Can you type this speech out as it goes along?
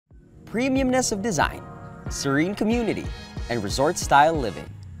premiumness of design, serene community, and resort-style living.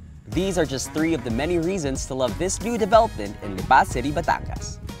 These are just three of the many reasons to love this new development in Lipa City,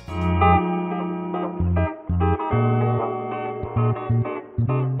 Batangas.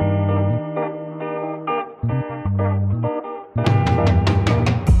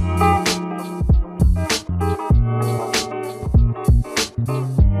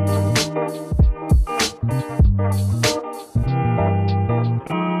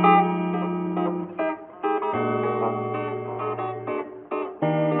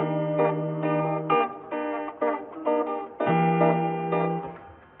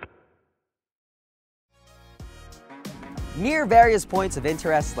 Near various points of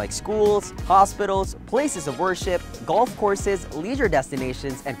interest like schools, hospitals, places of worship, golf courses, leisure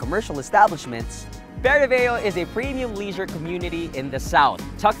destinations, and commercial establishments, Periveo is a premium leisure community in the south,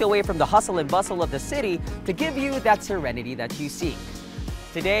 tucked away from the hustle and bustle of the city to give you that serenity that you seek.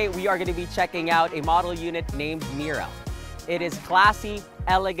 Today, we are going to be checking out a model unit named Mira. It is classy,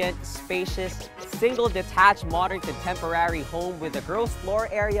 elegant, spacious, single detached modern contemporary home with a gross floor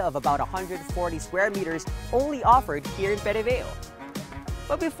area of about 140 square meters only offered here in Periveo.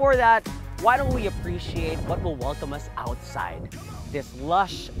 But before that, why don't we appreciate what will welcome us outside? This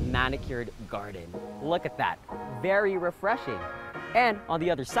lush manicured garden. Look at that, very refreshing. And on the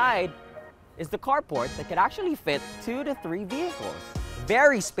other side is the carport that can actually fit 2 to 3 vehicles.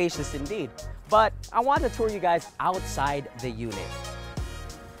 Very spacious indeed. But I want to tour you guys outside the unit.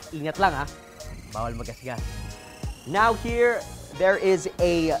 Ingat lang ha, bawal magasgas. Now here, there is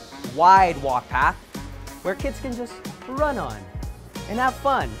a wide walk path where kids can just run on and have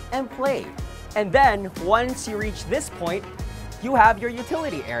fun and play. And then once you reach this point, you have your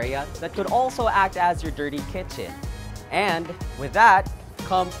utility area that could also act as your dirty kitchen. And with that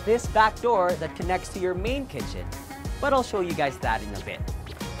comes this back door that connects to your main kitchen. But I'll show you guys that in a bit.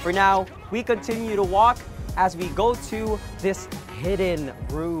 For now, we continue to walk as we go to this hidden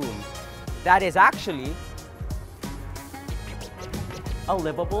room that is actually a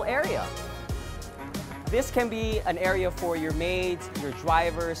livable area. This can be an area for your maids, your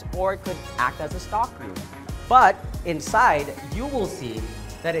drivers, or it could act as a stockroom. But inside, you will see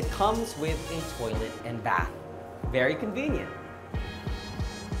that it comes with a toilet and bath. Very convenient.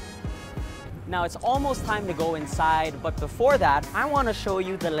 Now it's almost time to go inside, but before that, I want to show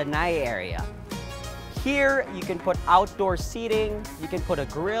you the lanai area. Here, you can put outdoor seating, you can put a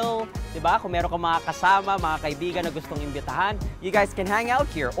grill, diba? Kung meron kang mga kasama, mga kaibigan na gustong imbitahan, you guys can hang out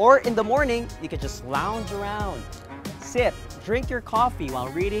here. Or in the morning, you can just lounge around, sit, drink your coffee while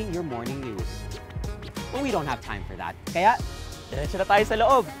reading your morning news. But we don't have time for that. Kaya, diretso na tayo sa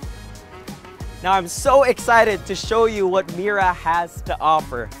loob. Now, I'm so excited to show you what Mira has to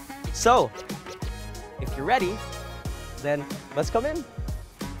offer. So, if you're ready, then let's come in.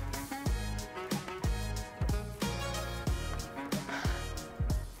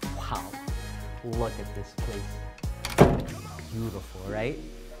 Wow, look at this place. Beautiful, right?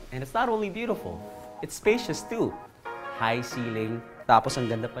 And it's not only beautiful, it's spacious too. High ceiling, tapos ang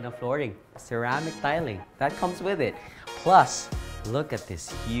ganda pa ng flooring. Ceramic tiling, that comes with it. Plus, look at this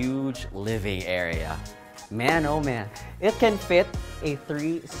huge living area. Man, oh man, it can fit a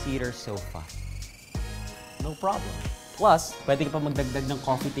 3-seater sofa. No problem. Plus, pwede ka pa magdagdag ng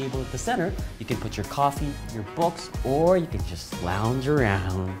coffee table at the center. You can put your coffee, your books, or you can just lounge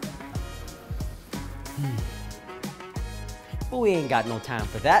around. But we ain't got no time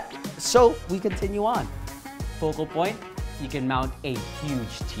for that, so we continue on. Focal point, you can mount a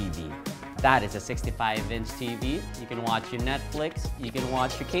huge TV. That is a 65-inch TV. You can watch your Netflix, you can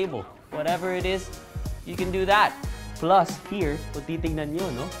watch your cable. Whatever it is, you can do that. Plus, here, kung titingnan nyo,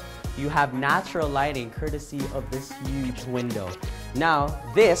 no? You have natural lighting courtesy of this huge window. Now,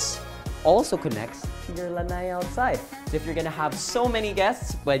 this also connects to your lanai outside. So if you're gonna have so many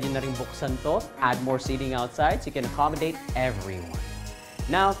guests, pwede na rin buksan to, add more seating outside so you can accommodate everyone.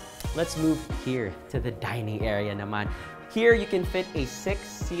 Now, let's move here to the dining area naman. Here, you can fit a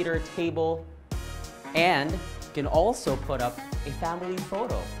 6-seater table and you can also put up a family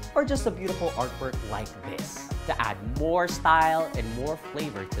photo or just a beautiful artwork like this to add more style and more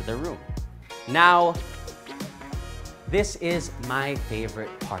flavor to the room. Now, this is my favorite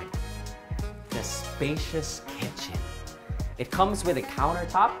part, the spacious kitchen. It comes with a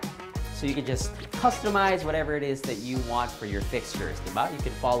countertop, so you can just customize whatever it is that you want for your fixtures, diba? You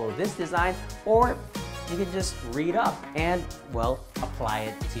can follow this design, or you can just read up and, well,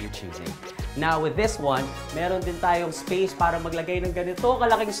 apply it to your choosing. Now with this one, meron din tayong space para maglagay ng ganito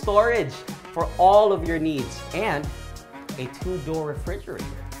kalaking storage for all of your needs and a 2-door refrigerator.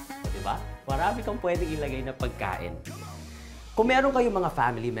 So, diba? Marami kang pwedeng ilagay na pagkain. Kung meron kayong mga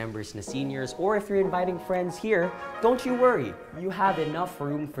family members na seniors or if you're inviting friends here, don't you worry. You have enough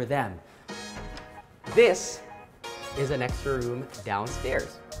room for them. This is an extra room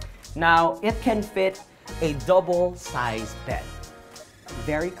downstairs. Now, it can fit a double-sized bed.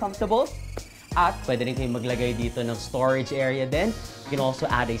 Very comfortable. At pwede rin kayong maglagay dito ng storage area din. You can also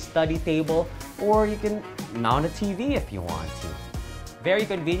add a study table or you can mount a TV if you want to. Very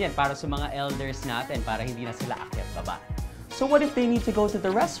convenient para sa mga elders natin para hindi na sila akyat baba. So what if they need to go to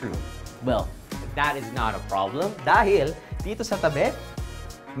the restroom? Well, that is not a problem dahil dito sa tabi,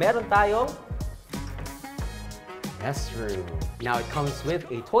 meron tayong restroom. Now it comes with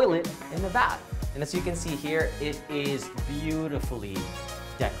a toilet and a bath. And as you can see here, it is beautifully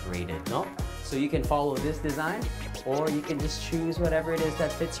decorated, no? So you can follow this design or you can just choose whatever it is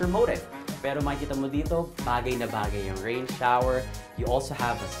that fits your motive. Pero makikita mo dito, bagay na bagay yung rain shower. You also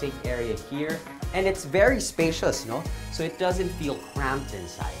have a sink area here. And it's very spacious, no? So it doesn't feel cramped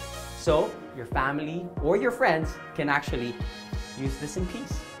inside. So your family or your friends can actually use this in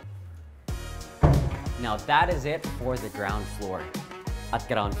peace. Now that is it for the ground floor. At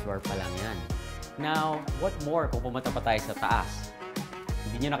ground floor pa lang yan. Now, what more kung pumunta pa tayo sa taas?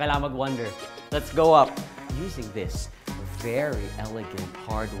 Hindi nyo na kailangan mag-wonder. Let's go up using this very elegant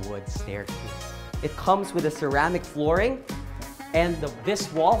hardwood staircase. It comes with a ceramic flooring and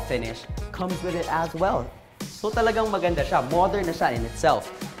this wall finish comes with it as well. So talagang maganda siya. Modern na siya in itself.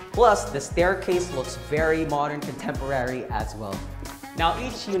 Plus, the staircase looks very modern, contemporary as well. Now,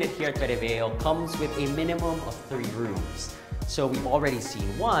 each unit here at Periveo comes with a minimum of 3 rooms. So we've already seen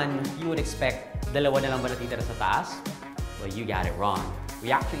one. You would expect dalawa na lang ba natitira sa taas? Well, you got it wrong.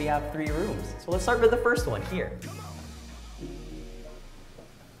 We actually have 3 rooms. So let's start with the first one here.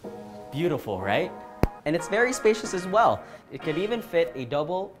 Beautiful, right? And it's very spacious as well. It can even fit a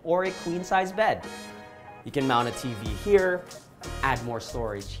double or a queen-size bed. You can mount a TV here, add more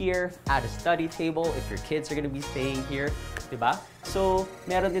storage here, add a study table if your kids are gonna be staying here, diba? So,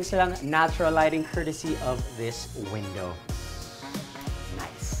 meron din silang natural lighting courtesy of this window.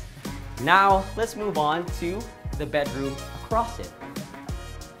 Nice. Now, let's move on to the bedroom across it.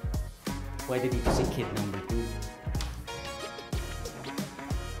 Pwede dito si kid number 2.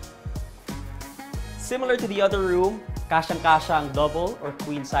 Similar to the other room, kasyang-kasya ang double or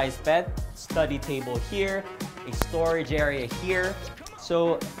queen-size bed, study table here, a storage area here.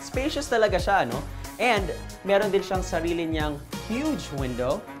 So, spacious talaga siya, no? And meron din siyang sarili niyang huge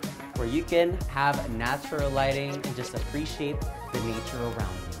window where you can have natural lighting and just appreciate the nature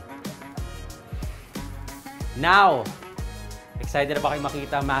around you. Now, excited na ba kayo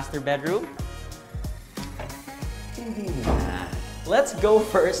makita ang master bedroom? Hindi na. Let's go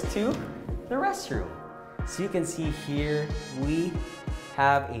first to the restroom. So you can see here, we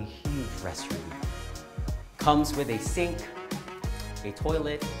have a huge restroom. Comes with a sink, a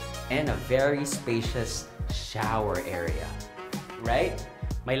toilet, and a very spacious shower area. Right?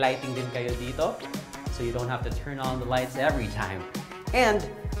 May lighting din kayo dito, so you don't have to turn on the lights every time. And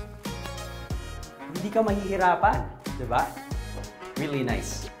hindi ka mahihirapan, diba? Really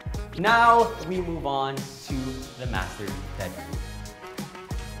nice. Now, we move on to the master bedroom.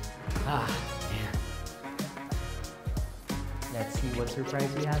 Ah, man. Let's see what surprise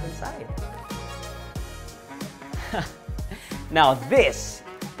we have inside. Now, this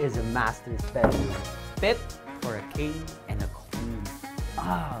is a master's bedroom. Fit for a king and a queen.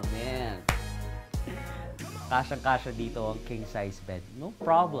 Ah, man. Kasyang-kasya dito ang king-size bed. No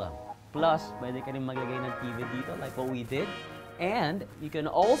problem. Plus, pwede ka rin maglagay ng TV dito like what we did. And you can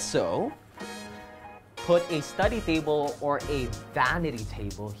also put a study table or a vanity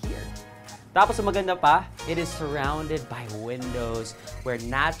table here. Tapos ang maganda pa, it is surrounded by windows where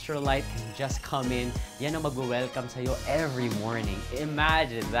natural light can just come in. Yan ang mag-welcome sa'yo every morning.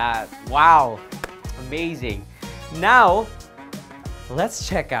 Imagine that. Wow! Amazing. Now, let's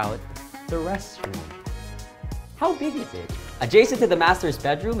check out the restroom. How big is it? Adjacent to the master's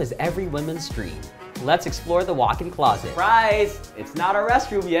bedroom is every woman's dream. Let's explore the walk-in closet. Surprise! It's not a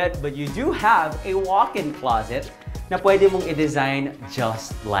restroom yet, but you do have a walk-in closet na pwede mong i-design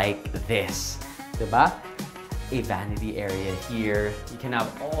just like this. Diba? A vanity area here. You can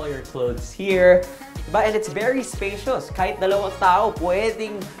have all your clothes here. Diba? And it's very spacious. Kahit dalawang tao,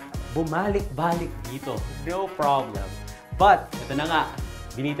 pwedeng bumalik-balik dito. No problem. But, ito na nga.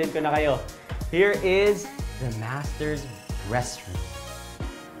 Binitin ko na kayo. Here is the master's restroom.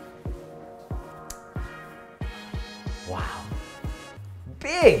 Wow.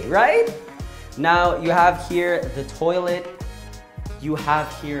 Big, right? Now, you have here the toilet. You have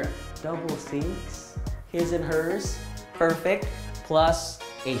here double sinks, his and hers. Perfect. Plus,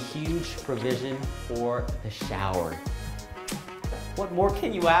 a huge provision for the shower. What more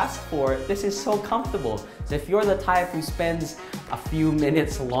can you ask for? This is so comfortable. So if you're the type who spends a few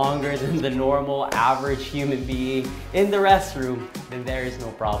minutes longer than the normal average human being in the restroom, then there is no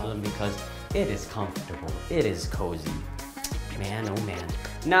problem because it is comfortable. It is cozy. Man, oh man.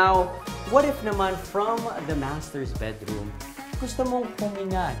 Now, what if naman from the master's bedroom, gusto mong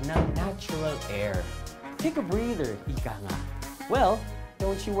huminga ng natural air? Take a breather, ika nga. Well,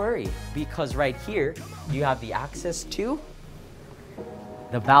 don't you worry, because right here, you have the access to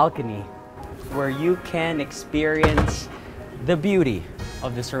the balcony, where you can experience the beauty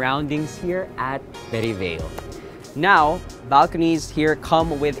of the surroundings here at Periveo. Now, balconies here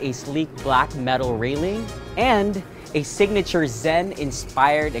come with a sleek black metal railing and a signature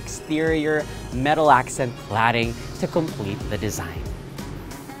Zen-inspired exterior metal accent cladding to complete the design.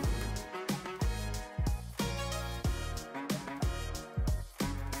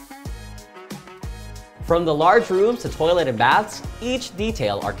 From the large rooms to toilet and baths, each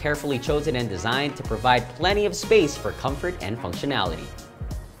detail are carefully chosen and designed to provide plenty of space for comfort and functionality.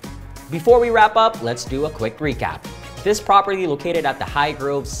 Before we wrap up, let's do a quick recap. This property located at the High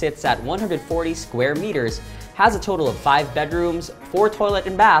Grove sits at 140 square meters, has a total of 5 bedrooms, 4 toilet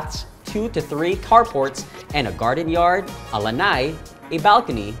and baths, 2 to 3 carports, and a garden yard, a lanai, a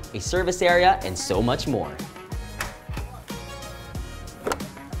balcony, a service area, and so much more.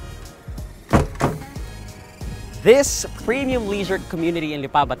 This premium leisure community in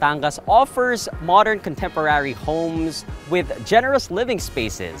Lipa, Batangas offers modern contemporary homes with generous living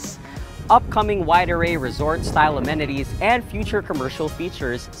spaces, upcoming wide array resort-style amenities, and future commercial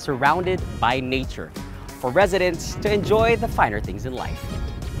features surrounded by nature for residents to enjoy the finer things in life.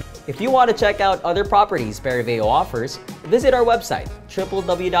 If you want to check out other properties Periveo offers, visit our website,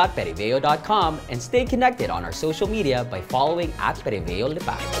 www.periveo.com, and stay connected on our social media by following @Periveo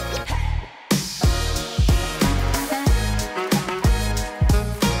Lipa.